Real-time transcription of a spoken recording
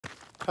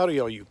Howdy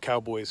all you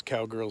cowboys,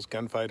 cowgirls,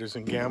 gunfighters,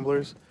 and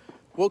gamblers.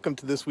 Welcome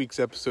to this week's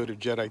episode of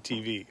Jed I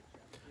TV.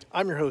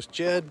 I'm your host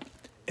Jed,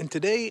 and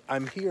today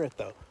I'm here at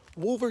the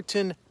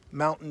Wolverton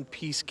Mountain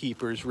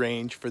Peacekeepers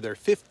range for their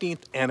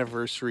 15th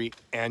anniversary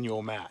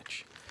annual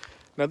match.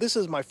 Now this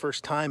is my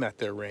first time at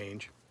their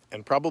range,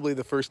 and probably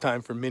the first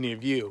time for many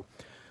of you.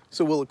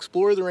 So we'll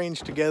explore the range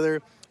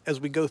together as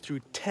we go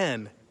through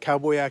 10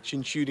 cowboy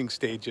action shooting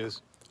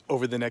stages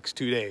over the next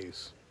 2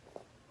 days.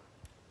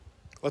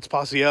 Let's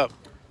posse up.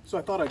 So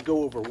I thought I'd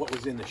go over what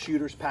was in the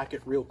shooter's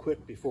packet real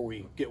quick before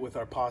we get with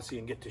our posse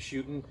and get to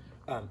shooting.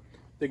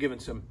 They're giving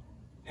some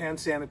hand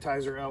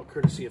sanitizer out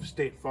courtesy of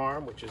State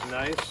Farm, which is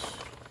nice.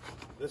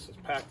 This is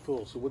packed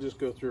full, so we'll just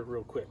go through it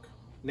real quick.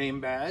 Name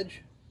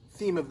badge.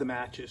 Theme of the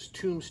match is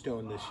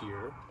Tombstone this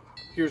year.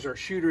 Here's our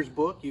shooter's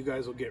book. You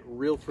guys will get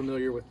real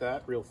familiar with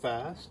that real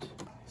fast.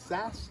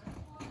 Sass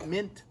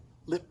Mint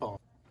Lip Balm.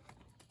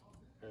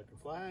 American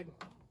flag.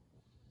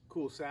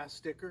 Cool Sass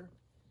sticker.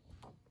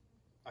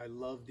 I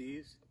love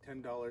these.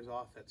 $10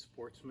 off at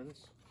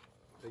Sportsman's.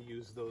 They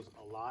use those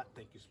a lot.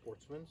 Thank you,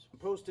 Sportsman's.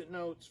 Post-it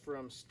notes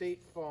from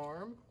State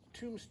Farm.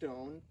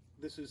 Tombstone.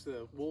 This is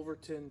the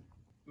Wolverton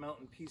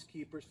Mountain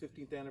Peacekeepers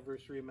 15th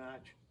anniversary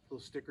match.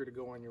 Little sticker to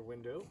go on your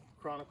window.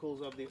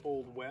 Chronicles of the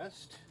Old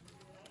West.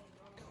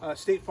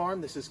 State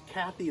Farm. This is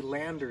Kathy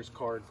Lander's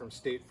card from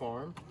State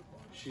Farm.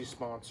 She's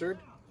sponsored.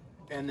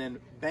 And then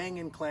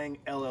Bang & Clang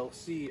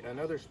LLC,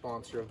 another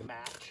sponsor of the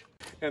match.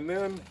 And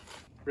then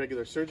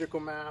regular surgical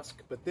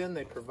mask, but then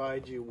they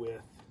provide you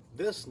with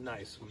this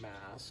nice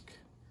mask,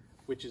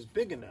 which is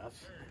big enough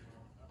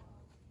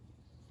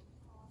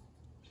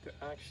to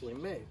actually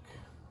make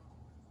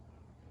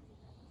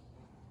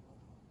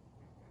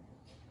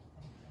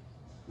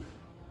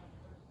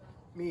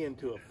me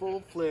into a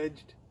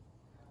full-fledged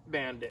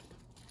bandit.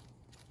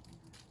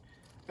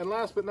 And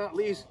last but not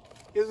least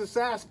is a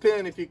sass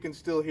pin, if you can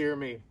still hear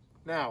me.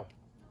 Now,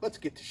 let's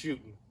get to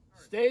shooting.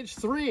 Stage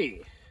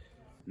 3.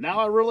 Now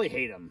I really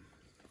hate him.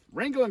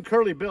 Ringo and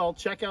Curly Bill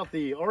check out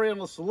the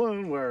Oriental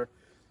Saloon where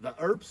the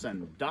Earps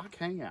and Doc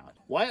hang out.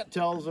 Wyatt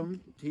tells him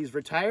he's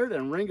retired,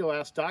 and Ringo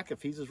asks Doc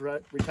if he's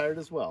retired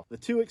as well. The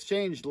two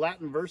exchange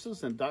Latin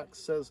verses, and Doc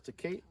says to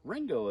Kate,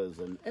 Ringo is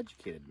an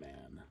educated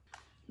man.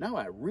 Now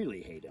I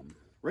really hate him.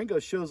 Ringo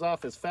shows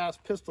off his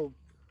fast pistol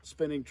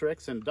spinning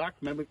tricks, and Doc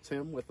mimics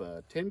him with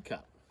a tin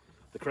cup.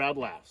 The crowd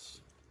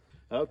laughs.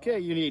 Okay,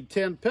 you need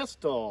 10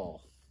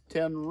 pistol,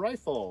 10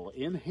 rifle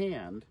in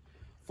hand,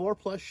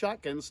 4+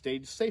 shotgun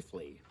staged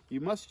safely. You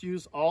must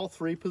use all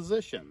 3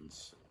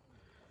 positions.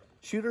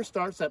 Shooter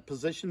starts at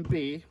position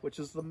B, which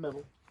is the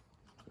middle.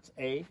 It's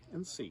A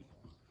and C.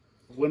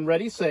 When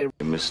ready, say,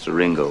 Mr.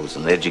 Ringo's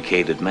an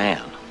educated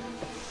man.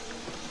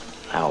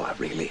 Now I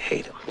really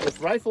hate him. With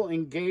rifle,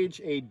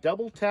 engage a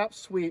double tap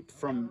sweep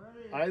from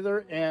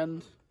either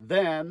end,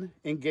 then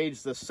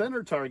engage the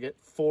center target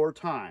 4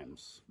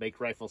 times. Make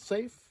rifle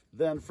safe.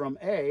 Then from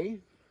A,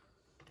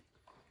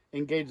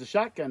 engage the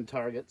shotgun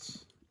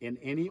targets in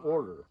any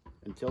order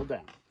until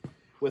down.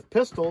 With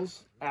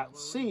pistols at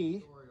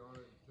C,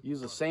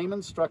 use the same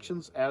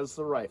instructions as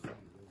the rifle.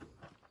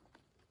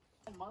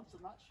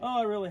 Oh,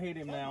 I really hate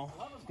him now.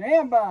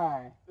 Stand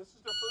by. This is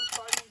the first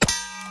fighting.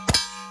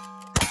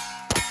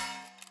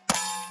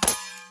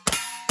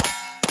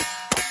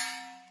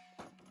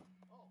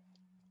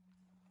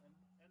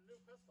 And new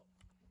pistol.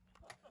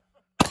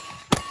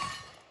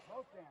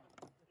 Both down.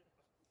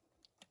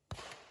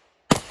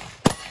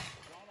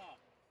 One up.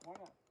 One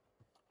up.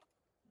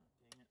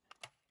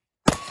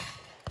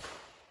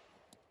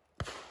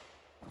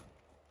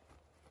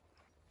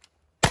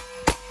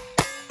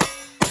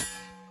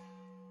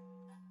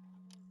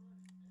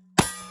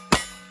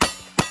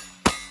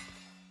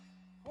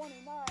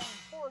 29,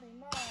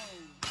 49.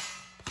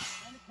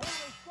 And the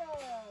camera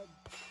said,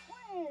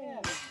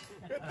 win.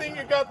 Good thing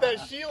you got that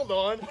shield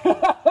on.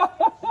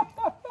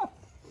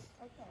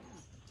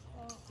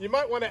 You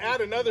might want to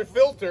add another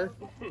filter,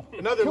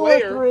 another 2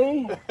 layer.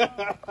 or 3.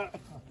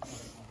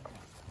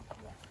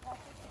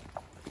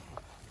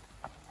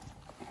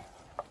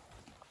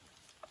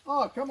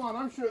 Oh, come on,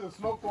 I'm sure the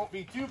smoke won't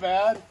be too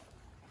bad.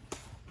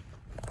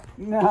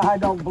 No, I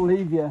don't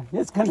believe you.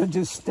 It's going to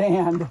just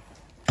stand.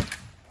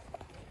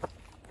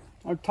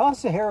 Or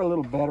toss the hair a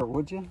little better,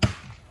 would you?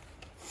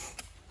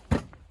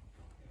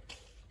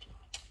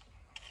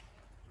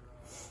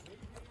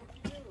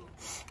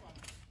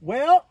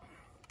 Well,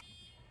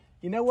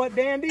 you know what,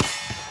 Dandy? I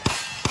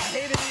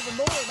hate it even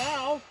more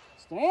now.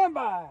 Stand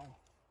by.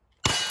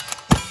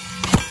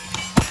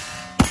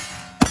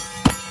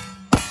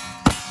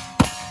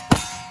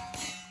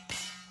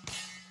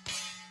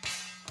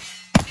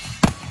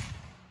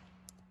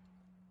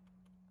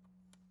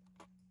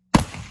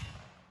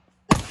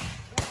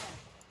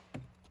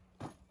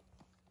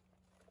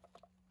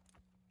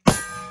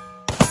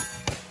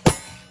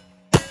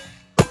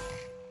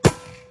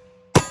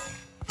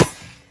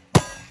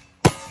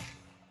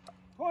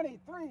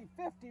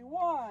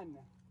 $23.51.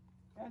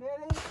 And it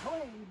ain't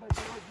clean, but there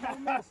was no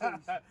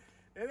misses.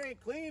 It ain't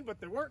clean, but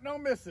there weren't no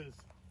misses.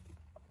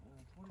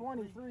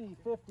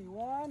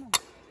 $23.51.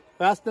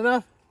 Fast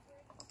enough?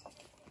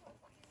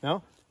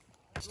 No?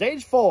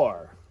 Stage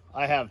 4.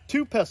 I have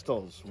 2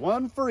 pistols,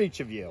 one for each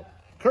of you.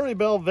 Curly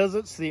Bill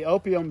visits the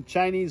opium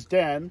Chinese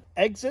den,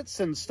 exits,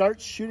 and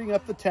starts shooting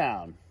up the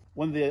town.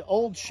 When the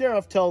old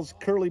sheriff tells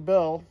Curly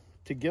Bill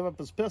to give up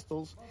his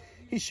pistols,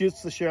 he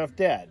shoots the sheriff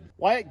dead.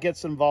 Wyatt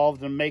gets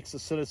involved and makes a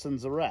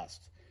citizen's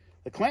arrest.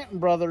 The Clanton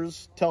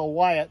brothers tell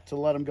Wyatt to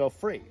let him go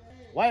free.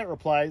 Wyatt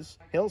replies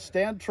he'll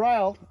stand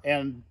trial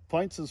and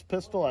points his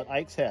pistol at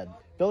Ike's head.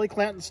 Billy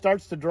Clanton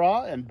starts to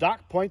draw, and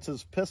Doc points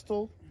his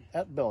pistol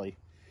at Billy.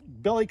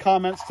 Billy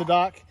comments to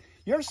Doc,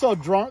 "You're so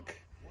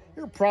drunk,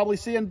 you're probably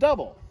seeing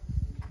double."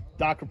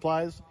 Doc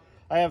replies,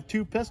 "I have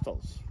 2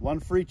 pistols, one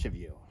for each of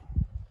you.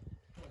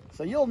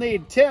 So you'll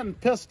need 10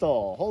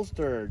 pistol,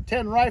 holstered,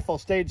 10 rifle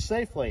staged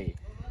safely,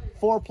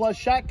 4+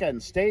 shotgun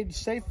staged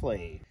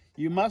safely.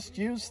 You must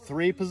use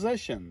 3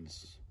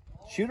 positions.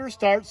 Shooter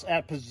starts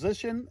at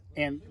position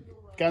and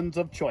guns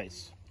of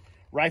choice.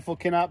 Rifle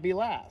cannot be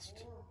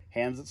last.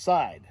 Hands at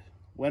side.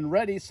 When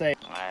ready, say,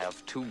 I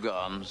have 2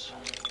 guns,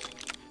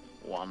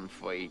 one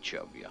for each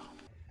of you.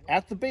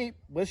 At the beep,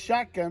 with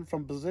shotgun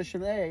from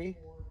position A,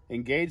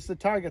 engage the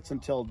targets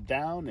until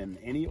down in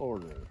any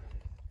order.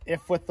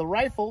 If with the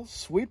rifle,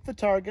 sweep the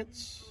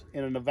targets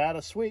in a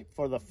Nevada sweep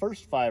for the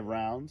first 5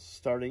 rounds,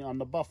 starting on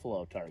the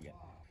buffalo target.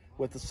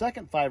 With the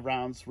second 5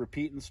 rounds,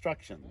 repeat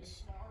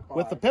instructions.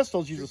 With the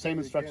pistols, use the same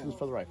instructions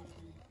for the rifle.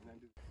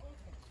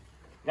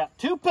 Got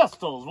 2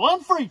 pistols,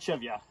 one for each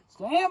of you.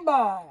 Stand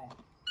by.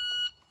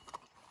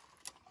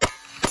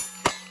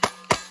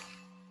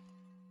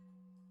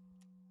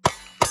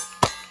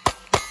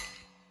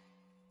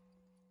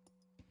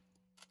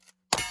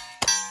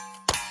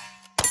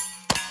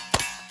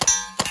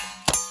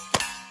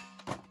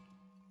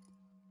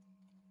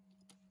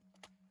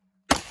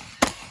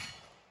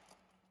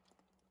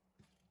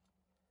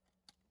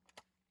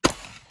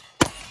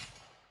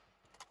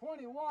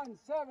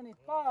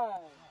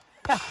 $21.75.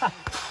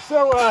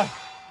 So,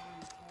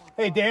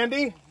 hey,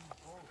 Dandy,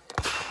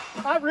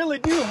 I really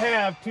do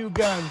have 2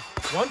 guns,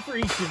 one for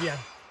each of you.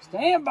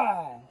 Stand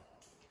by.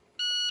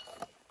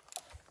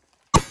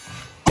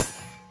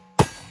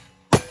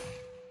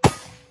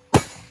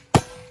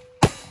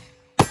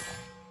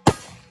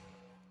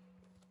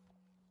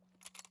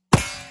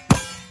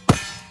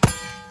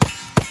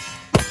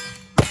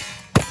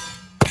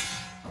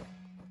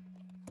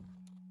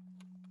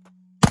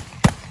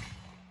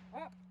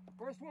 Up,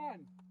 first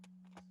one.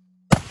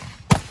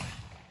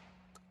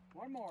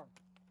 One more.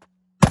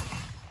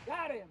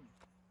 Got him.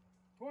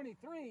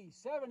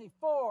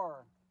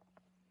 23.74.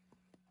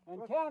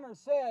 And counter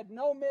said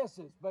no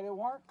misses, but it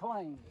weren't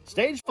claimed.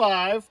 Stage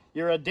 5,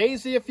 you're a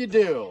daisy if you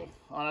do.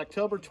 On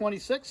October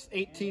 26,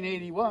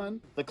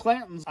 1881, the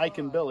Clantons, Ike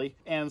and Billy,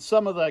 and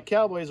some of the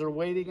cowboys are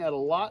waiting at a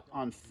lot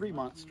on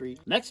Fremont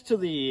Street next to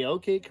the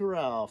OK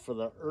Corral for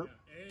the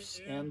Earps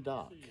and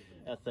Doc.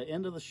 At the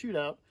end of the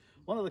shootout,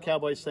 one of the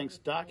cowboys thinks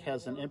Doc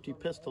has an empty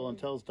pistol and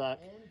tells Doc,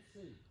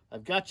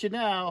 "I've got you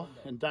now,"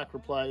 and Doc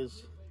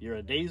replies, "You're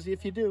a daisy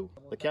if you do."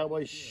 The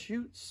cowboy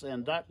shoots,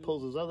 and Doc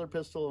pulls his other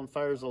pistol and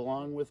fires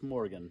along with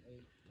Morgan.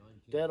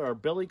 Dead are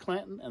Billy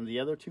Clanton and the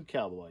other 2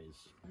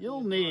 cowboys.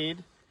 You'll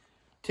need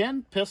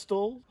 10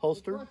 pistol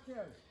holster,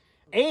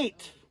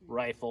 8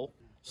 rifle,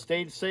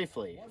 staged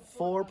safely,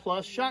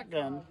 4+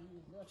 shotgun,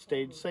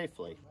 staged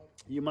safely.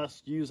 You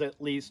must use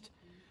at least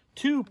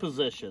 2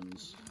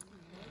 positions.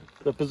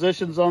 The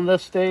positions on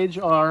this stage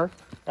are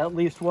at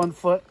least 1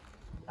 foot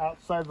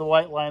outside the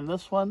white line,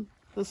 this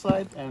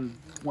side, and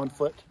 1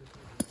 foot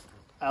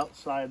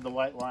outside the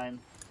white line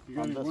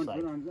on this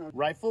side.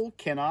 Rifle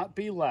cannot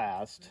be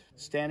last.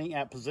 Standing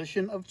at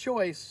position of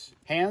choice.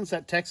 Hands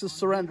at Texas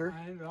surrender.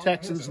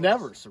 Texans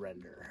never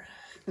surrender.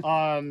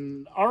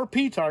 On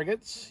RP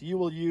targets, you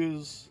will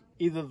use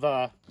either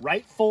the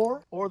right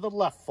 4 or the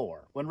left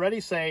 4. When ready,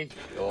 say,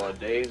 You're a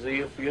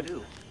daisy if you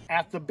do.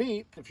 at the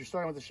beep, if you're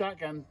starting with the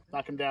shotgun,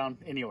 knock them down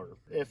any order.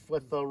 If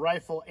with the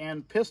rifle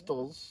and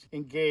pistols,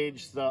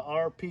 engage the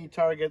RP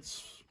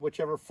targets,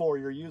 whichever 4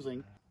 you're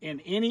using. In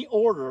any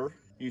order,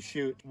 you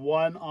shoot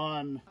 1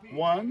 on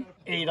 1,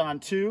 8 on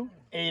 2,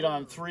 8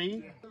 on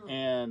 3,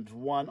 and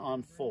 1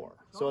 on 4.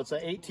 So it's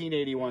an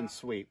 1881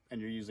 sweep,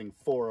 and you're using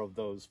 4 of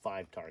those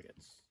 5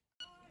 targets.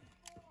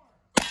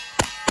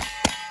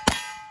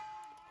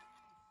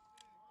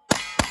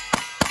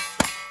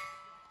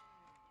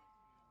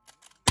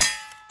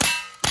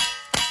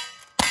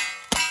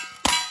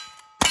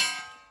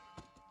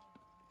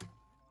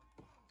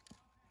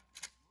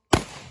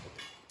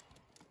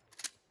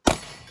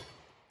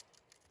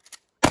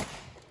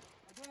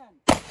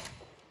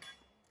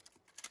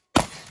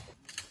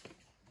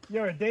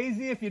 You're a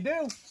daisy if you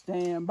do.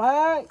 Stand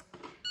by.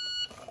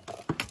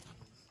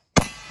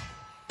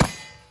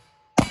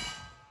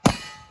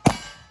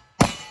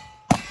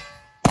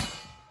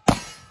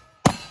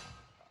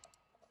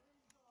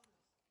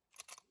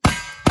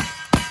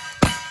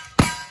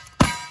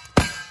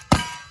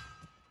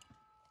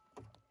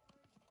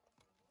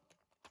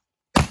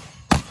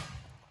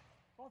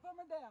 Both of them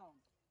are down.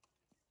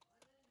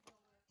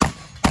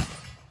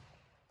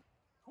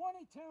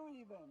 22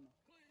 even.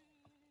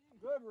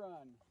 Good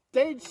run.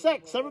 Stage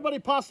 6, everybody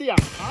posse up.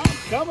 I'm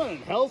coming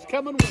and hell's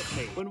coming with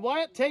me. When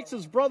Wyatt takes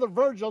his brother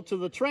Virgil to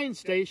the train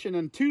station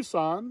in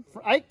Tucson,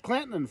 Ike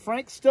Clanton and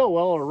Frank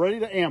Stillwell are ready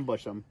to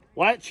ambush him.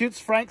 Wyatt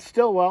shoots Frank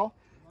Stillwell.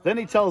 Then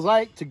he tells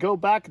Ike to go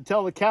back and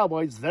tell the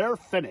Cowboys they're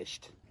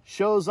finished.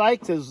 Shows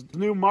Ike his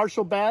new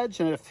marshal badge,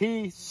 and if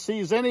he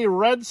sees any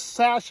red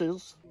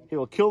sashes, he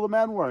will kill the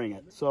man wearing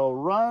it. So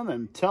run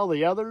and tell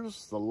the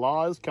others the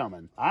law is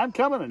coming. I'm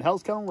coming and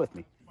hell's coming with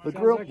me. The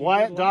group,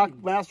 Wyatt, Doc,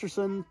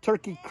 Masterson,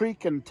 Turkey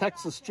Creek, and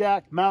Texas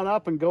Jack mount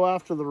up and go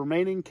after the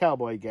remaining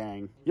Cowboy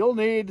gang. You'll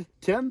need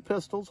 10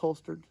 pistols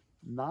holstered,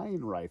 9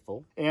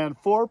 rifle, and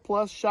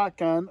 4+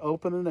 shotgun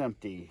open and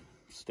empty.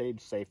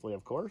 Staged safely,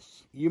 of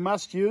course. You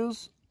must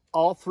use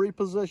all 3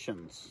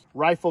 positions.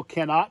 Rifle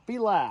cannot be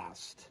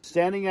last.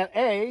 Standing at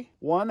A,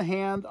 one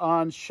hand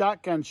on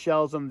shotgun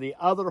shells and the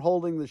other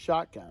holding the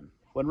shotgun.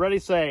 When ready,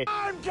 say,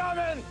 I'm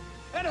coming,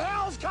 and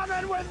hell's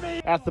coming with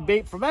me. At the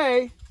beat from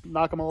A,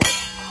 knock them all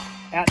over.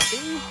 At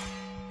B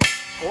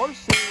or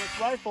C with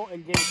rifle,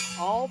 engage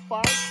all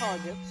 5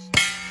 targets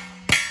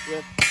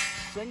with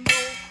single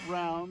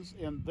rounds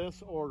in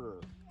this order.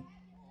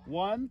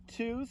 1,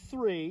 2,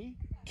 3,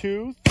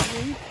 2,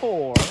 3,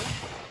 4,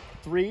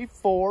 3,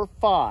 4,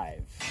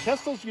 5.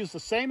 Pistols use the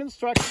same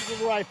instructions as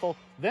the rifle,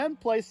 then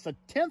place the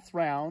 10th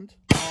round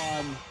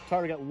on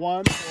target 1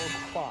 or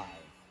 5.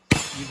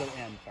 Either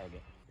end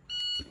target.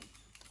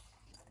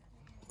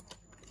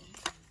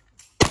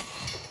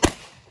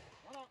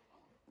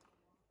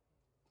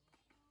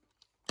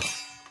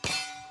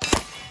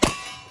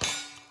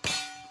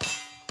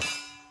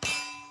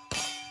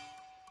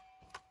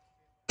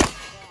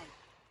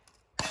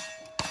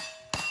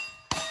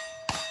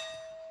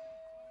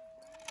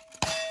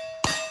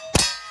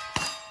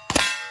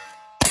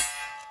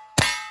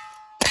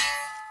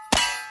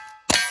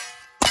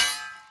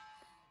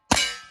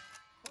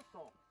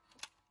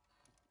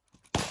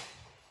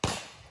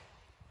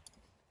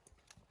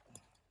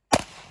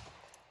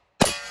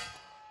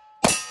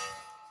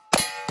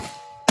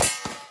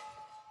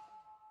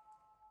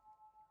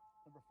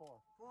 Number 4.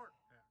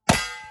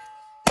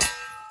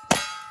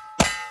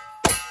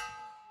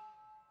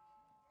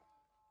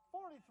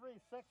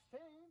 43-16.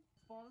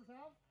 Spawners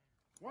have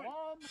 1.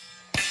 Wyatt's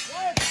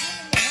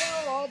bringing the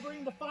hell, I'll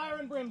bring the fire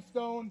and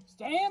brimstone.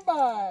 Stand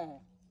by.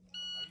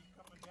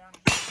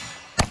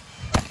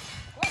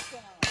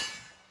 Touchdown.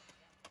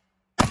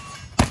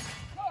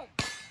 Good.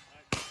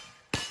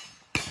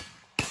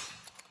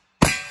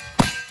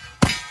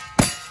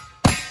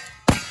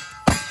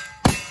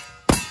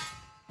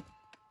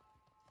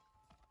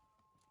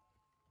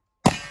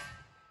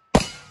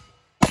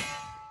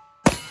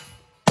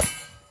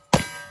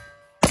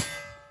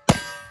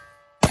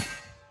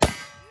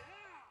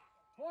 Yeah.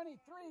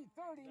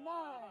 23-39.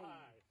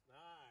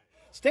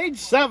 Stage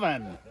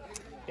 7.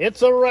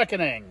 It's a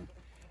reckoning.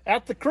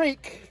 At the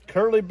creek,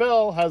 Curly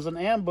Bill has an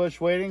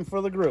ambush waiting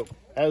for the group.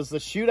 As the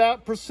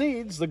shootout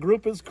proceeds, the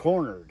group is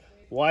cornered.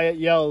 Wyatt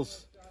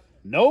yells,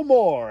 "No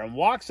more," and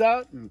walks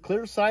out and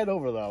clears sight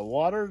over the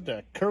water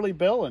to Curly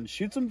Bill and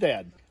shoots him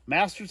dead.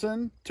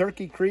 Masterson,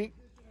 Turkey Creek,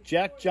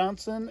 Jack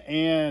Johnson,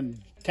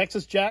 and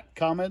Texas Jack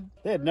comment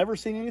they had never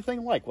seen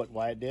anything like what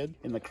Wyatt did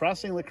in the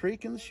crossing of the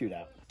creek in the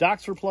shootout.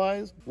 Doc's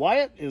replies,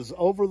 Wyatt is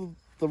over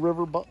the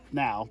river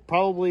now,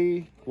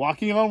 probably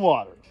walking on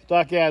water.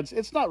 Doc adds,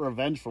 it's not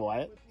revenge for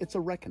Wyatt, it's a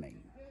reckoning.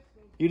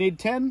 You need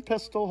 10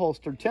 pistol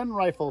holstered, 10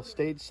 rifle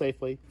staged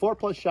safely,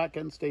 4+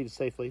 shotgun staged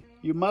safely.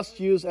 You must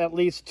use at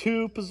least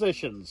 2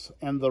 positions,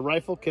 and the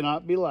rifle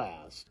cannot be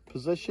last.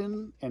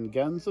 Position and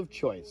guns of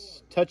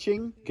choice.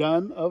 Touching,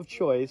 gun of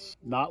choice,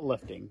 not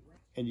lifting.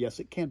 And yes,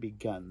 it can be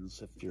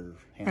guns if your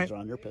hands are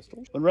on your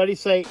pistols. When ready,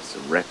 say, It's a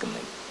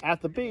reckoning. at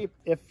the beep,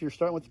 if you're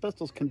starting with the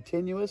pistols,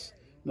 continuous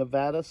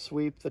Nevada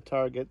sweep the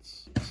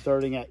targets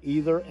starting at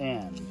either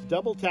end.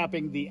 Double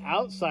tapping the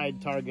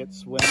outside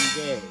targets when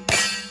engaged.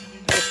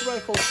 With the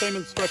rifle, same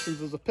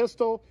instructions as a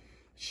pistol.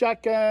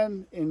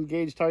 Shotgun,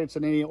 engage targets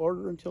in any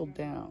order until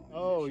down.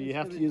 Oh, you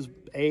have to use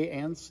A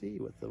and C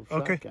with the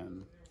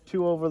shotgun.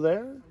 2 over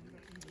there.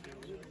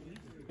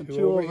 And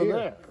 2 over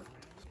there.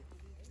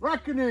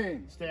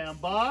 Reckoning.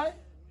 Stand by.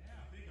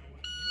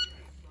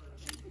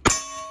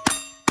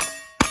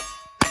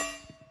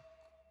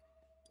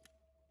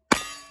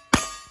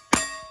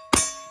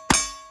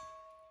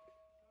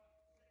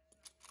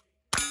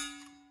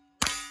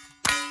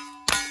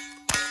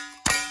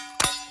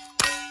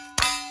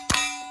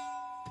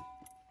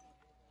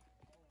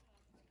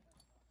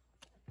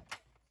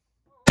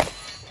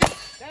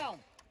 Down.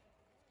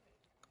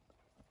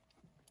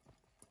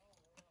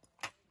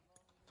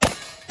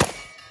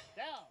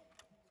 Down.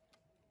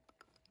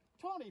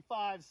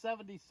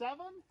 25-77.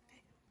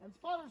 And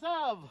spotters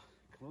have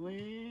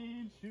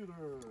clean shooter.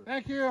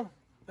 Thank you.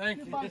 Thank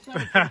you.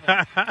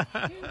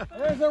 25-77.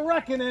 There's a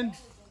reckoning.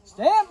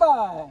 Stand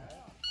by.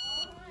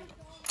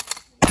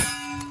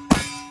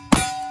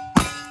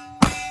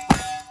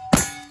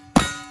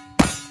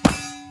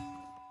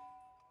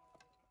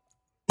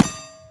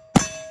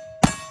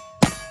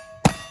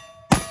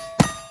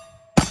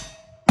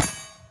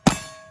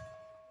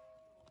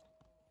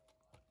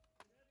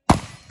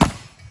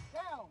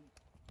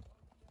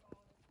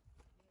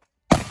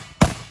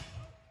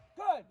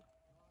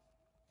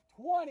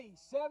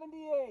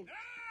 2078.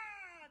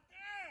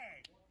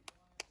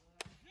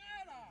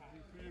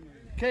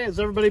 Okay, is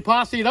everybody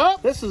posseed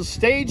up? This is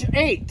stage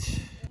 8.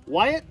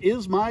 Wyatt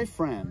is my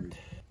friend.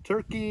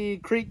 Turkey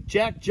Creek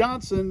Jack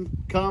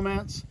Johnson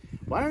comments,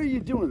 "Why are you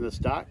doing this,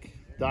 Doc?"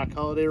 Doc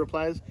Holliday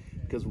replies,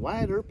 "Because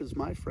Wyatt Earp is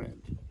my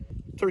friend."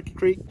 Turkey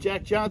Creek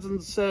Jack Johnson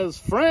says,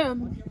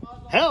 "Friend?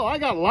 Hell, I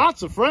got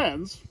lots of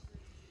friends."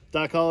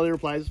 Doc Holliday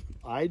replies,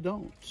 "I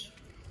don't."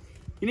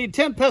 You need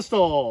 10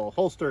 pistol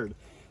holstered,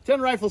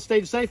 10 rifles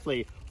staged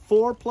safely,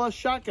 4+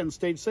 shotgun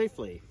staged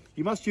safely.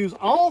 You must use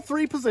all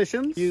 3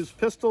 positions. Use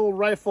pistol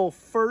rifle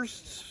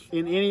first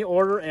in any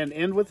order and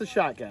end with the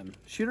shotgun.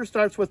 Shooter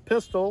starts with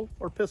pistol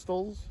or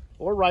pistols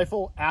or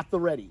rifle at the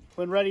ready.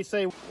 When ready,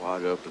 say,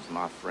 Wyatt Earp is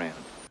my friend.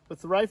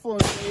 with the rifle,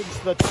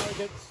 engage the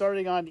target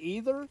starting on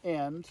either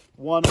end.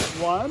 1 on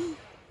 1,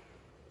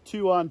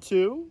 2 on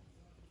 2,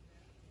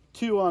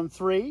 2 on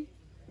 3,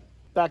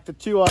 back to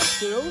 2 on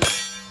 2,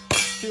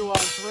 2 on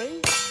 3,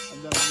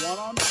 and then 1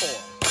 on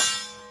 4.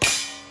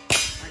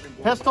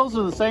 Pistols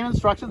are the same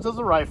instructions as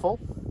a rifle.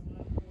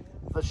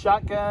 The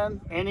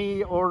shotgun,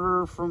 any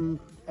order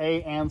from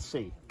A and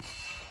C.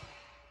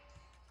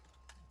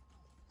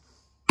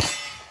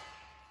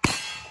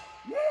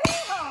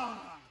 Yeah!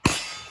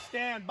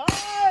 Stand by.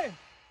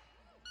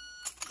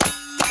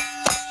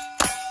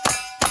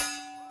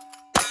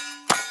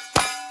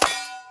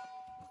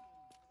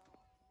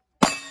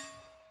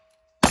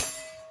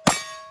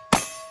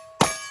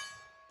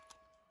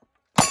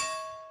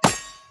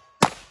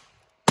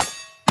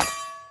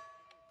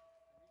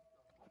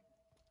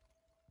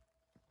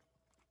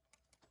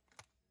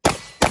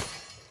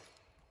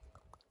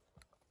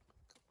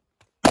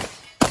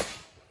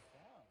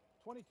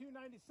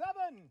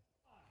 $22.97.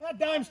 That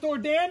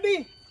Dimestore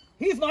Dandy,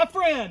 he's my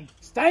friend.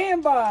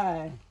 Stand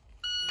by.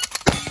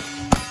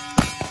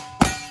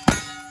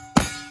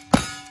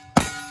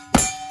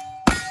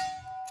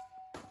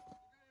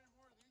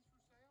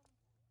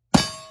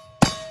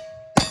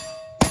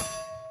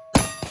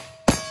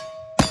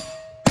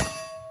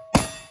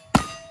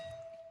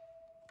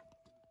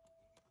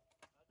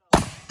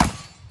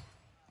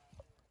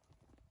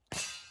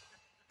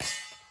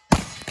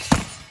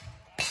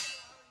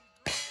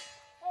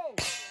 Hey.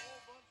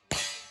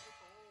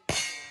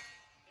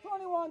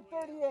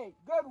 2138.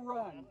 Good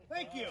run.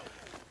 Thank you.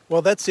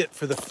 Well, that's it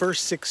for the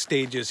first 6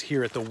 stages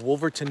here at the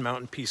Wolverton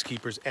Mountain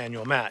Peacekeepers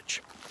annual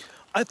match.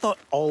 I thought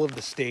all of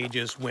the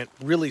stages went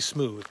really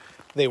smooth.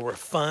 They were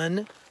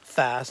fun,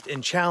 fast,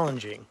 and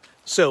challenging.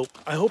 So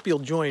I hope you'll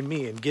join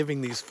me in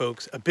giving these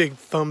folks a big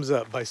thumbs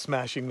up by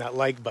smashing that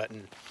like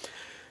button.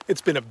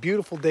 It's been a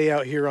beautiful day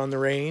out here on the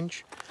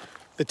range.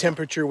 The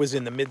temperature was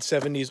in the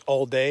mid-70s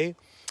all day.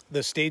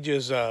 The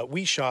stages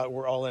we shot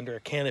were all under a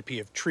canopy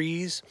of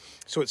trees,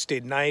 so it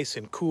stayed nice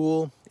and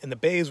cool, and the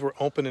bays were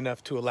open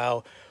enough to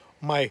allow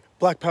my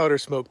black powder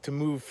smoke to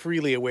move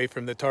freely away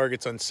from the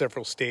targets on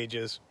several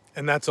stages,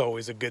 and that's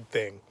always a good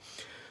thing.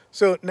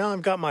 So now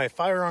I've got my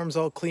firearms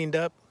all cleaned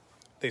up.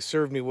 They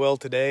served me well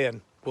today, and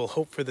we'll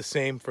hope for the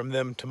same from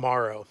them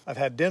tomorrow. I've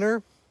had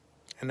dinner,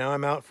 and now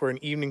I'm out for an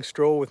evening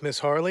stroll with Miss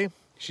Harley.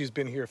 She's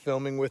been here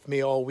filming with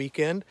me all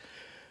weekend.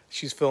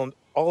 She's filmed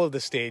all of the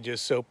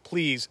stages, so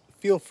please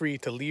feel free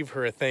to leave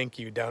her a thank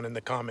you down in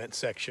the comment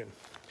section.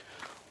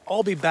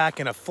 I'll be back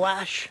in a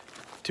flash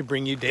to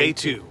bring you day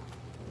 2.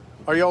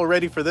 Are y'all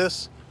ready for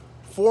this?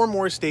 4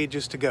 more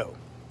stages to go.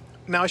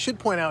 Now I should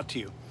point out to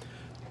you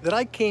that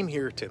I came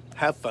here to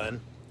have fun,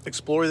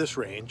 explore this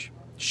range,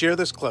 share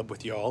this club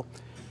with y'all,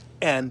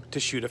 and to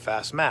shoot a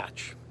fast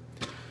match.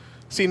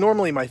 See,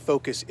 normally my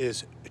focus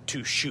is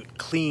to shoot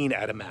clean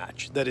at a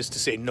match. That is to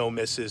say, no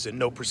misses and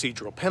no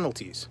procedural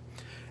penalties.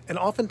 And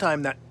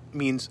oftentimes that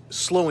means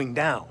slowing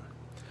down.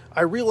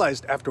 I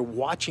realized after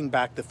watching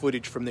back the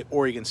footage from the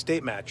Oregon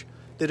State match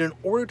that in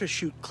order to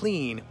shoot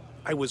clean,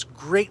 I was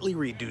greatly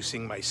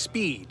reducing my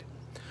speed.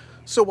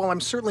 So while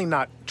I'm certainly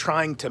not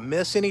trying to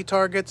miss any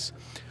targets,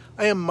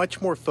 I am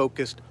much more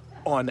focused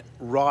on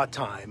raw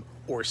time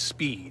or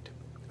speed.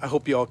 I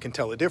hope you all can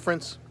tell a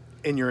difference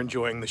and you're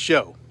enjoying the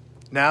show.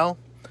 Now,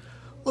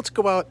 let's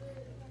go out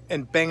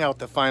and bang out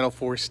the final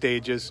 4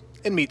 stages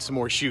and meet some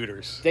more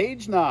shooters.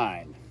 Stage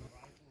 9.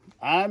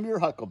 I'm your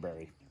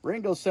Huckleberry.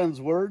 Ringo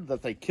sends word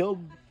that they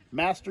killed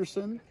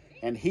Masterson,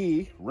 and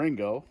he,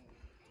 Ringo,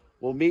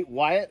 will meet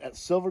Wyatt at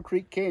Silver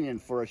Creek Canyon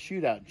for a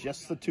shootout,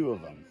 just the 2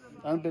 of them.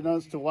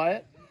 Unbeknownst to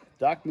Wyatt,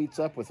 Doc meets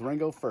up with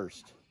Ringo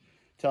first,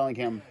 telling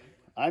him,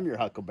 "I'm your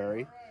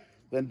Huckleberry."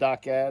 Then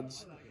Doc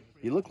adds,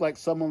 "You look like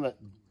someone that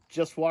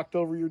just walked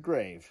over your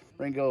grave."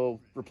 Ringo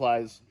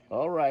replies,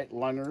 "All right,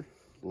 Lunger,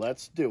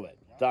 let's do it."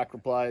 Doc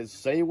replies,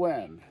 "Say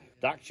when."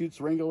 Doc shoots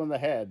Ringo in the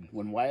head.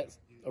 When Wyatt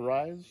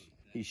arrives,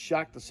 he's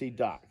shocked to see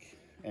Doc,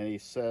 and he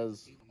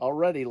says,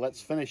 "Already, let's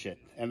finish it."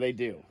 And they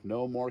do.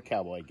 No more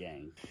Cowboy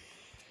gang.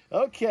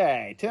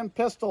 Okay, 10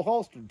 pistol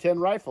holstered, 10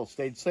 rifles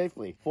staged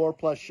safely,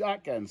 4+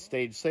 shotguns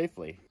staged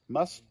safely.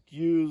 Must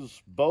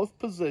use both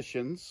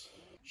positions.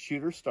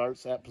 Shooter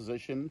starts at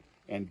position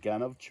and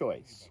gun of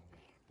choice.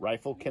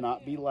 Rifle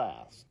cannot be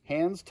last.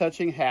 Hands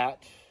touching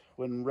hat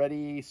When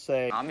ready,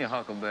 say, I'm your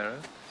huckleberry.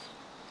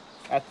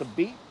 at the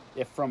beat,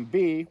 if from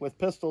B, with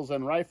pistols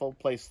and rifle,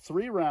 place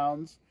 3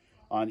 rounds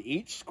on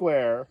each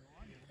square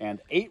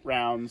and 8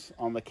 rounds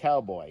on the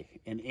cowboy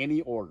in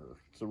any order.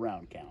 It's a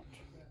round count.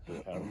 Do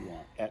it however you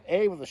want. At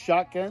A with a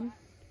shotgun,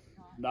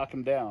 knock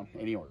him down,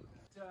 any order.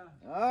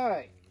 All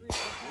right.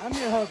 I'm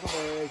your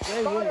huckleberry.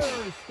 Say when.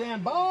 Spotters,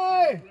 stand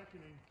by.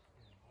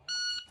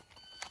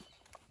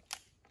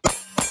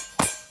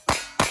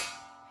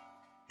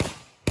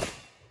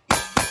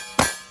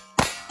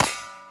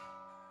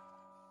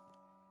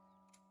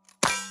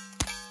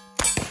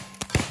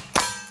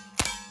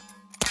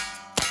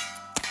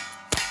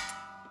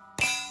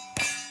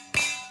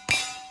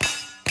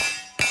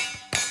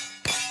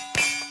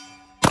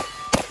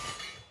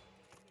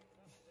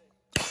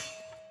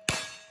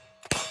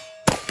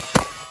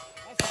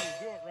 That's how you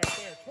do it right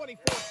there.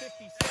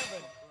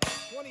 2457.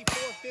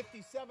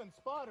 2457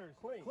 spotters.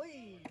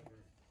 Clean.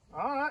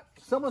 All right.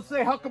 Someone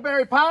say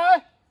huckleberry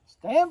pie.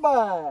 Stand by.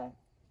 Down.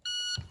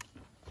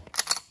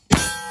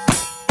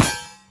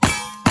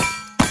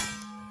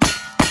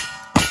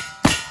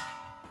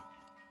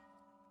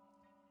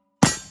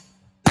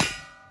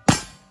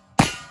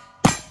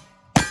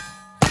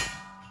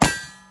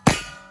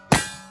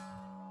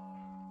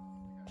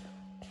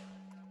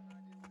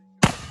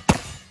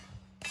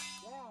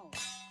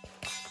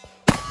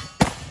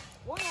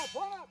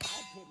 One up.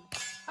 I'm kidding.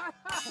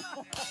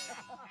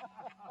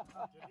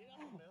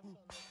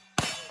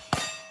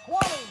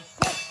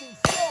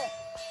 2066.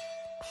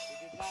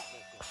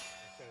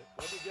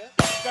 What'd you get?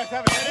 You guys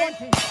have a headache?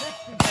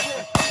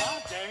 2066.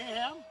 God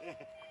damn.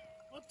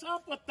 What's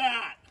up with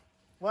that?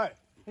 What?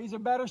 He's a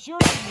better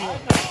shooter than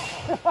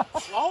you.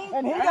 Slow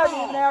And he down. doesn't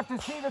even have to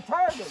see the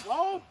target.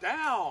 Slow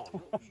down.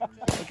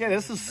 Okay,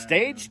 this is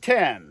stage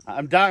 10.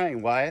 I'm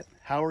dying, Wyatt.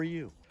 How are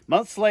you?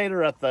 Months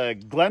later at the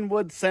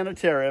Glenwood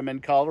Sanitarium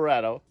in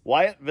Colorado,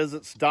 Wyatt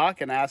visits Doc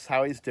and asks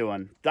how he's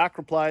doing. Doc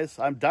replies,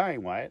 I'm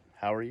dying, Wyatt.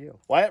 How are you?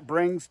 Wyatt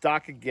brings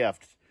Doc a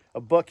gift, a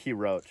book he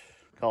wrote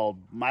called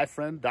My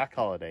Friend Doc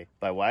Holliday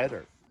by Wyatt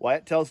Earp.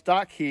 Wyatt tells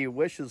Doc he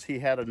wishes he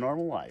had a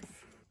normal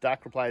life.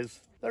 Doc replies,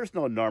 there's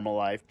no normal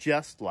life,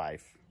 just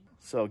life.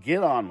 So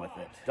get on with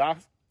it. Doc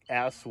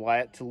asks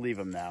Wyatt to leave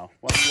him now.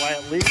 Once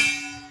Wyatt leaves,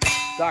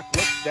 Doc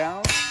looks down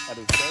at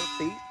his bare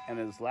feet and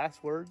his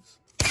last words,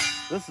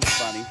 this is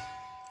funny.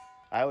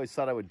 I always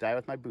thought I would die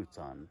with my boots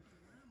on.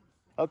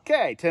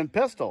 Okay, 10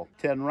 pistol,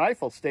 10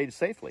 rifle, staged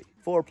safely.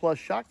 4 plus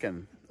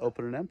shotgun,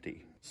 open and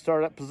empty.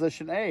 Start at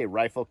position A,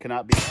 rifle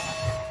cannot be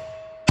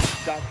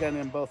lost. Shotgun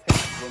in both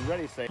hands. When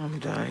ready, say, I'm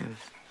dying.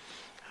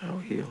 How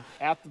are you?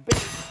 at the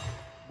base,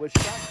 with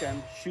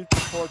shotgun, shoot the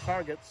 4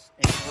 targets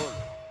in order.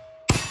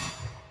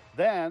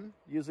 Then,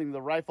 using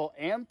the rifle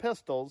and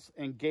pistols,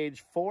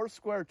 engage 4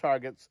 square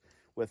targets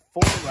with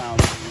 4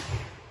 rounds each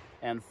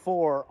and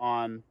 4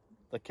 on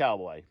the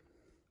cowboy.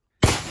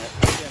 Again,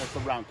 it's a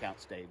round count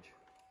stage.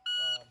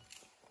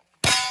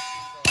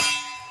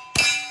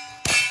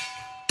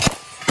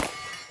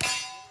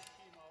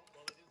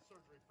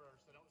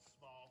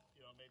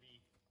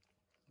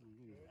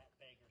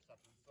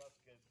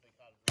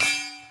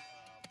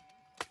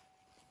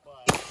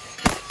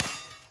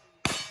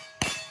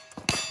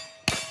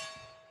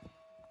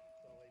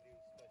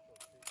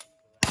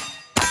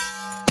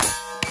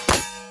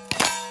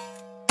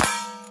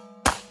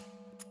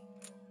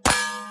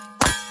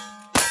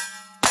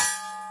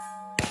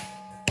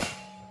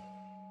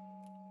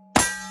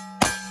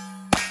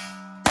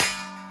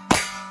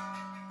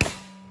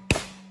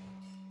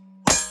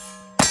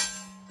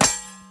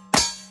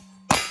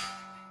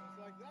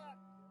 Like that.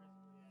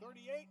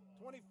 38,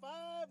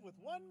 25 with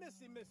 1 missy.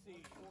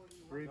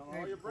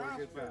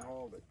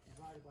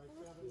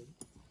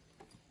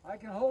 I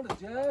can hold it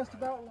just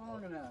about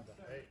long enough.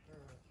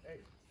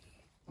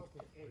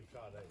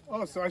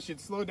 Oh, so I should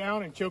slow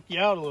down and choke you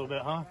out a little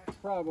bit, huh?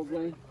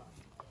 Probably.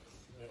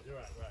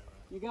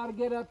 You got to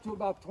get up to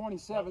about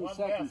 27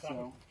 seconds,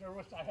 though. Sure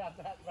wish I had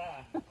that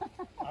back.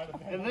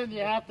 And then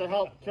you have to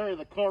help carry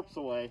the corpse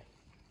away.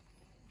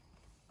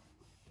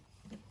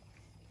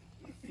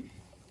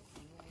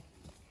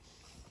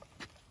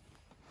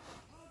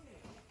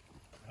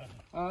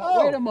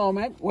 Wait a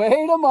moment.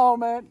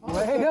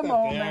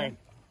 There.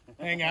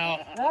 Hang out.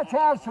 Let's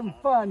have some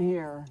fun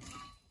here.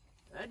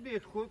 That'd be a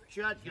quick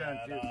shotgun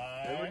shoot.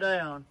 They were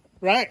down.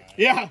 Right?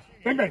 Yeah.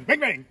 Bang, bang, bang,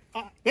 bang.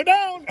 They're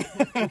down.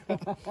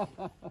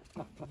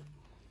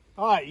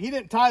 All right. You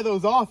didn't tie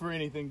those off or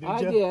anything, did you?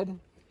 I did.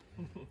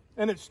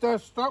 And it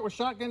start with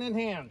shotgun in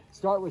hand.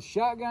 Start with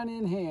shotgun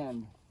in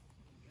hand.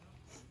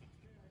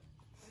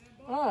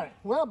 All right.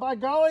 Well, by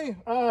golly,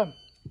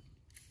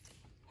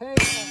 hey,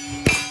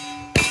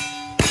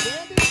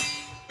 Dandy,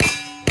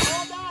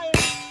 all dying.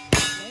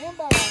 Stand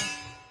by.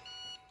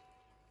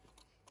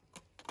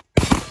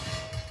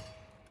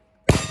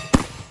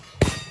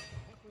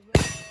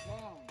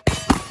 Down.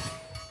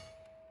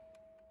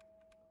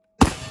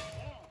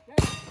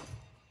 Okay.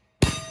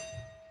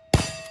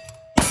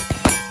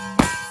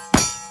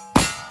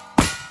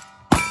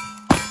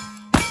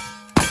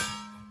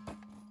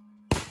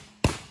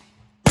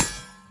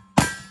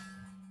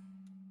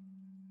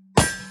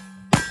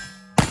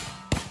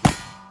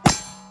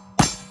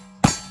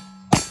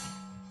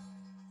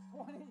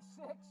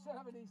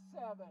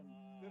 2677.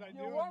 Did I do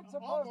You it? weren't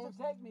supposed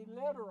to take me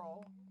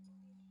literal.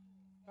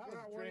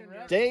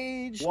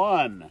 Stage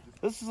 1.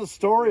 This is a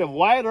story of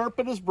Wyatt Earp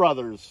and his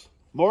brothers,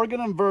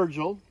 Morgan and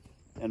Virgil,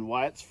 and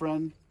Wyatt's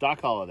friend,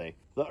 Doc Holliday.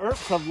 The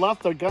Earps have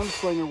left their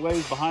gunslinger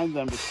ways behind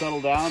them to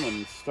settle down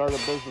and start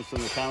a business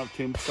in the town of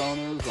Tombstone,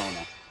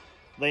 Arizona.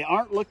 They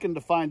aren't looking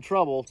to find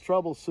trouble.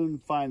 Trouble soon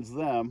finds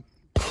them,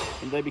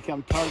 and they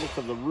become targets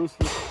of the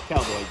ruthless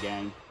Cowboy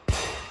gang.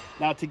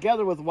 Now,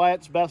 together with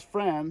Wyatt's best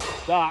friend,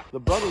 Doc, the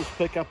brothers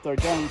pick up their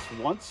guns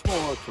once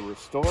more to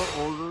restore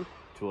order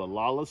to a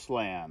lawless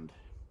land.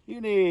 You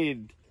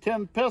need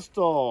 10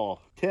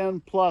 pistol,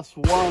 10 plus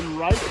 1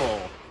 rifle,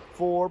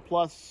 4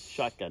 plus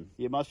shotgun.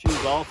 You must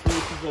use all 3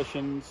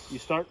 positions. You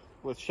start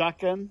with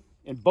shotgun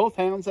in both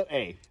hands at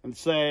A and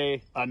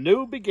say, "A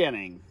new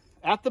beginning."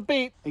 At the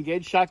beep,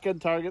 engage shotgun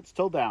targets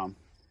till down.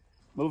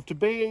 Move to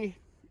B.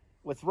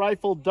 With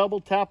rifle,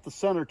 double tap the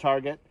center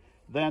target,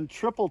 then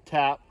triple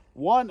tap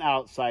one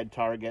outside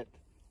target,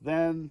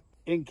 then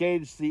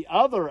engage the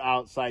other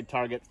outside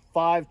target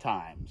 5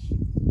 times.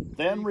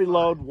 Then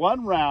reload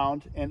 1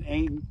 round and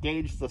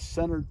engage the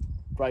center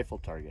rifle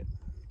target.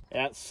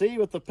 At C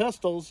with the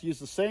pistols, use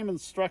the same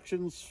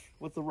instructions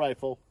with the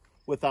rifle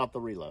without the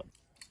reload.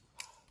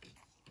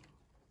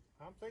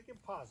 I'm thinking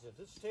positive.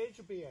 This stage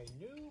will be a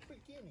new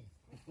beginning.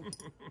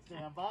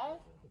 Stand by.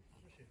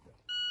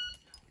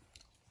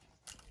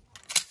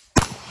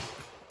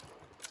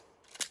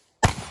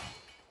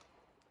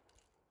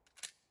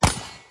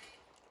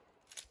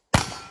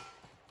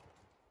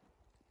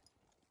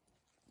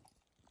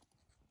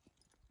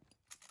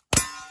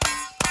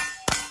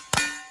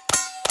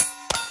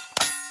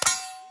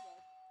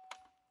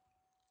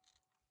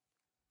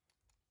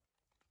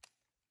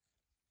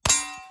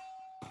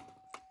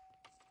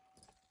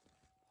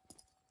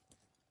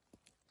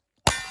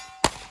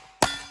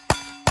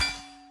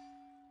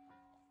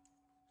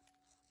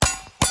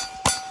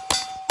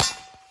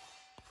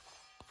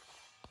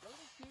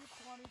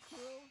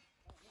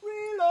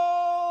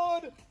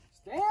 Reload!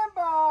 Stand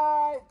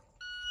by.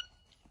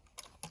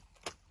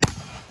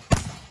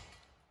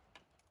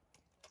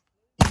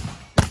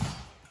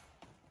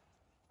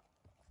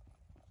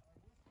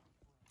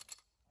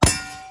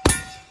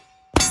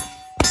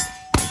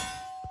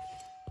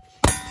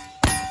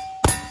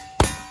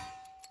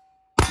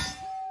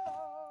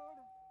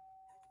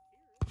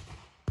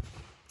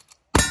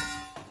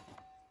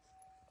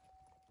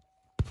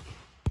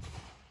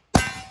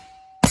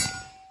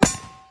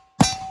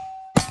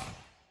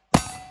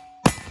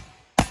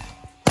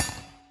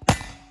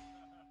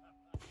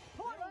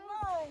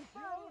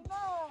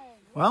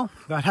 Well,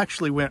 that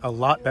actually went a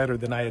lot better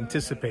than I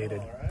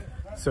anticipated.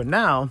 So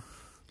now,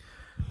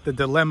 the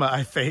dilemma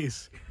I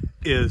face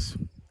is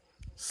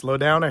slow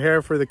down a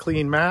hair for the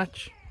clean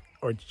match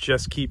or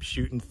just keep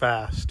shooting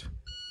fast.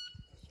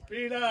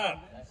 Speed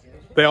up.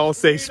 They all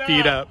say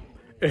speed up.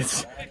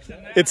 It's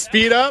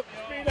speed up?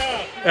 Speed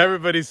up.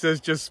 Everybody says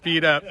just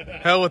speed up.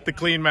 Hell with the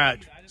clean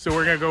match. So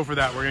we're going to go for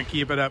that. We're going to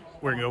keep it up.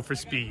 We're going to go for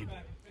speed.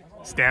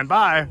 Stand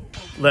by.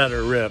 Let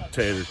her rip,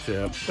 Tater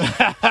Tip.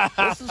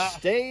 This is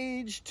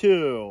stage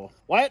 2.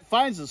 Wyatt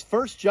finds his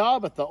first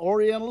job at the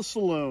Oriental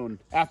Saloon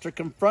after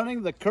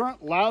confronting the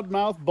current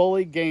loudmouth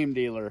bully game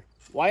dealer.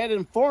 Wyatt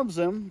informs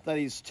him that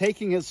he's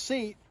taking his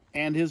seat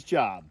and his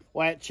job.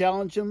 Wyatt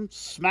challenges him,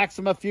 smacks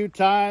him a few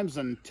times,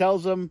 and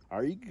tells him,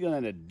 "Are you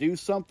going to do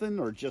something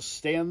or just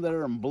stand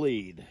there and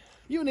bleed?"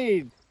 You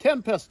need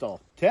 10 pistol,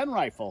 10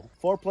 rifle,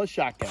 4 plus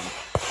shotgun.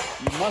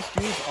 You must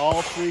use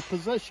all 3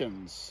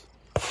 positions.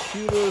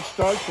 Shooter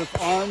starts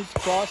with arms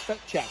crossed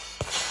at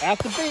chest. At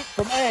the beat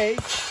from A,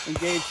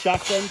 engage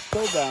shotgun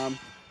still down.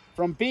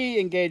 From B,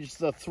 engage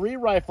the 3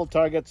 rifle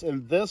targets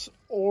in this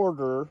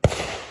order.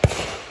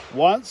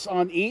 Once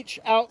on each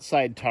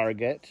outside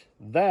target,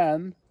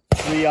 then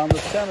 3 on the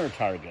center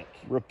target.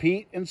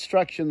 Repeat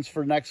instructions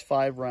for next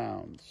 5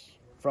 rounds.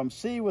 From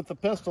C with the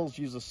pistols,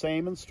 use the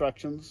same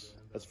instructions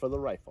as for the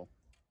rifle.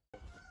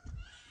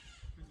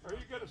 Are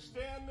you going to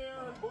stand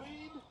there and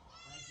bleed?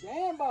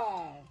 Stand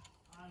by.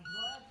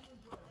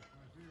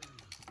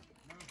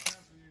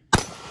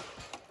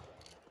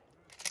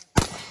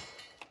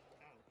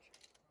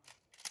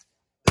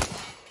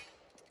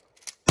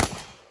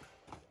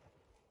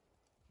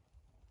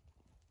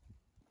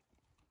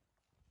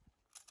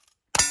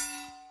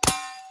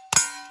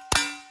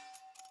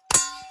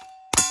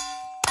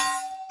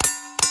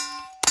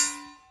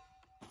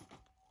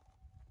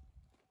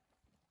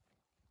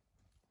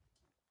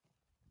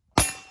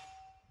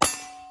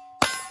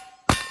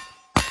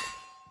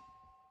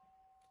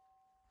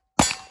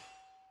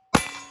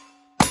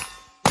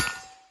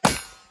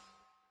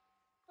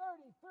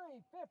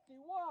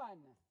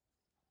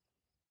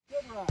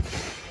 Good run.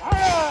 All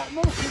right,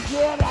 Mr.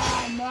 Jed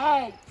I,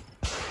 Knight.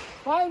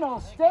 Final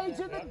stage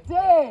of the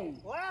day.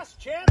 Last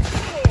chance to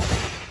score.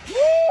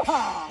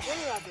 Yeehaw! Look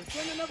at that. They're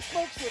sending up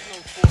smoke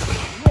signals for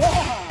you.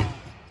 Yeah.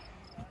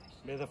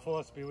 May the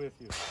force be with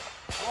you.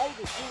 Well, you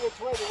can see which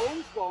way the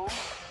wind's going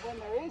when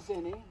there is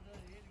any.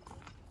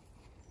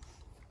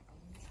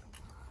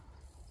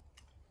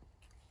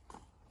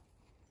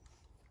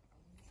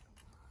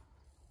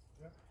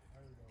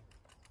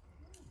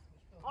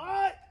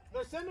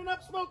 sending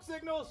up smoke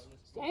signals.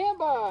 Stand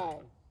by.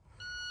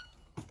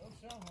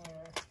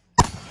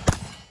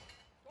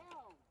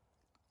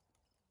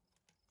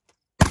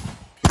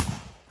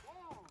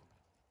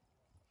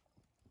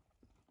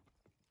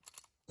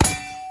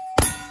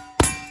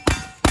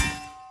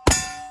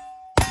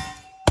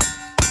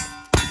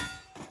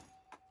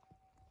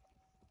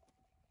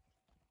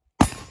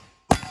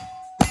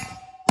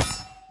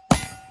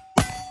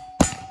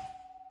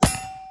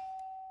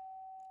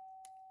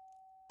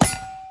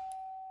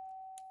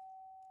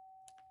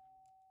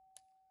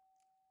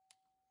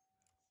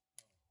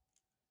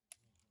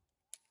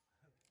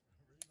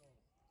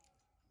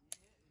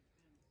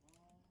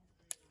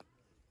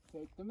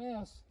 Take the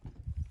miss.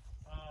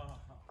 All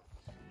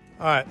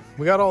right,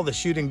 we got all the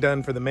shooting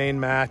done for the main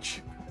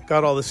match.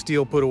 Got all the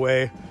steel put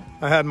away.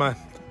 I had my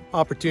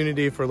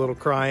opportunity for a little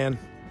crying.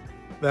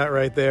 That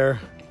right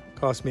there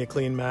cost me a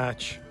clean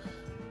match.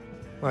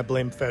 I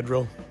blame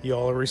Federal.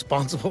 Y'all are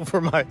responsible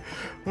for my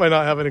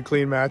not having a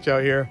clean match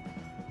out here.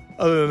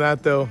 Other than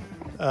that, though,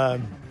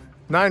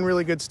 9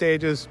 really good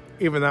stages.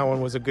 Even that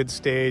one was a good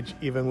stage,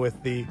 even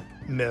with the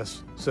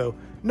miss. So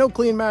no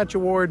clean match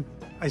award.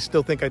 I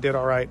still think I did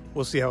all right.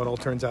 We'll see how it all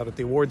turns out at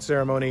the award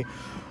ceremony.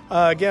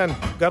 Again,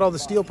 got all the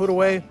steel put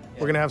away.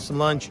 We're going to have some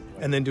lunch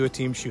and then do a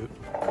team shoot.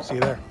 See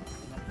you there.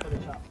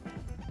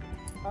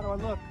 How do I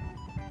look?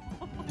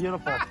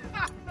 Beautiful.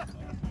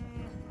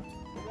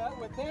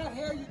 With that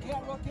hair, you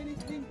can't look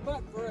anything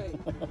but great.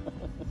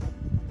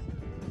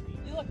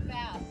 You look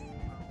fast.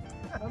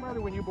 I'm ready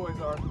when you boys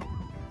are.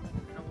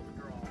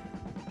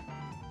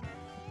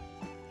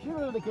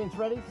 Shooter indicates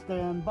ready.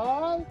 Stand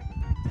by.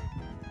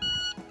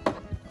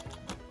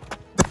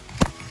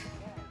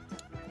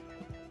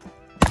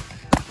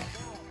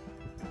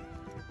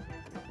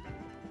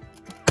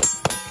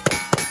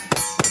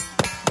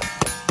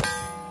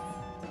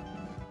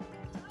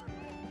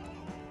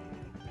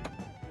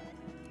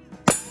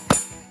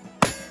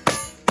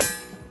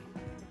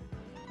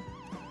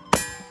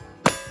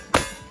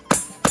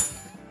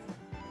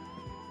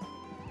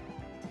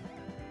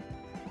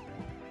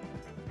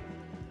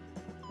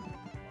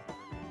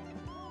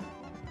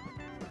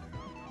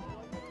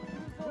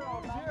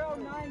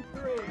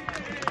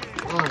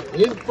 All right,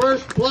 in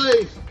first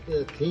place,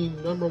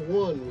 team number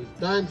 1 was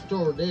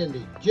Dimestore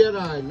Dandy, Jed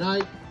I,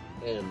 Knight,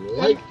 and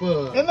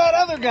Lightfoot. And that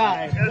other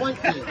guy. 20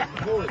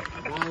 points.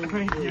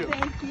 Thank you.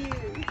 Thank you.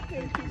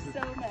 Thank you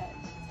so much.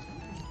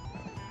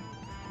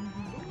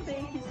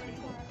 Thank you,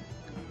 sweetheart.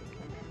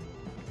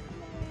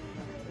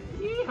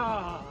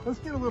 Yeehaw. Let's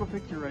get a little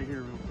picture right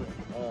here real quick.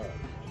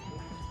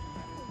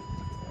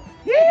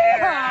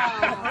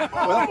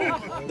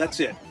 Well,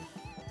 that's it.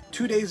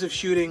 2 days of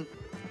shooting,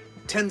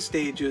 10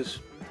 stages,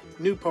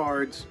 new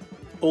pards,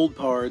 old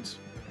pards,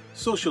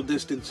 social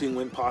distancing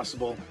when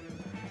possible,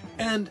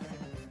 and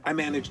I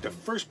managed a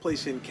first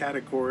place in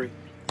category.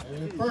 And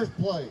in first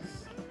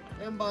place,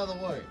 and by the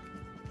way,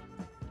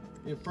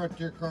 in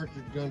Frontier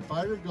Cartridge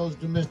Gunfighter goes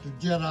to Mr.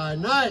 Jed I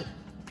Knight.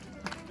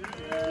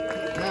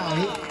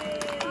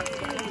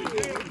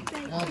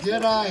 Now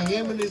Jed I,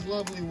 him and his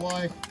lovely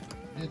wife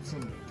did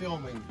some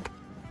filming.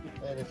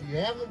 And if you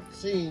haven't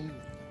seen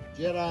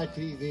Jed I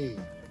TV,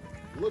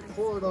 look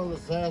for it on the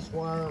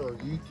Sasswire or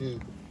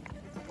YouTube.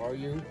 Are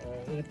you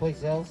any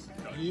place else?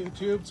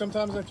 YouTube.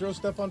 Sometimes I throw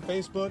stuff on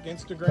Facebook,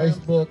 Instagram.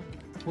 Facebook,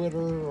 Twitter,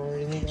 or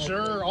anything like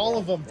Sure, that? all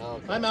of them.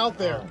 Okay. I'm out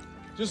there. All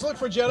right. Just look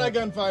for Jed I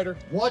Gunfighter.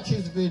 Watch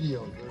his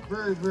videos. They're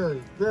very,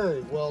 very,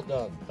 very well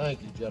done.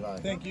 Thank you, Jed I.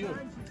 Thank you.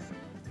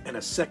 And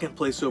a second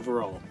place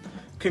overall.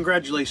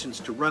 Congratulations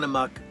to Run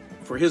Amok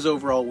for his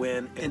overall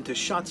win and to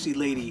Shotzi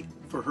Lady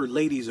for her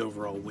ladies'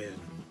 overall win.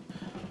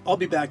 I'll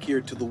be back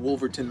here to the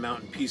Wolverton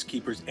Mountain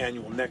Peacekeepers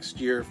annual next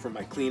year for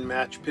my clean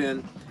match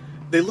pin.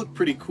 They look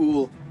pretty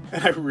cool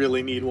and I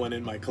really need one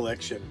in my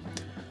collection.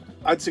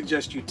 I'd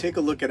suggest you take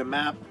a look at a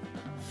map,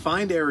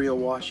 find Ariel,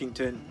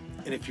 Washington,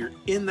 and if you're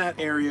in that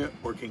area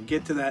or can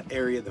get to that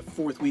area the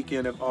 4th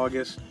weekend of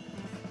August,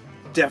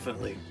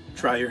 definitely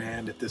try your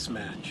hand at this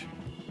match.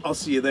 I'll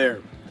see you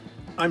there.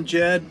 I'm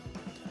Jed.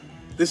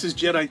 This is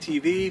Jed I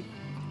TV,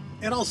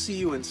 and I'll see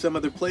you in some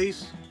other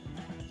place,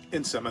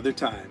 in some other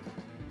time.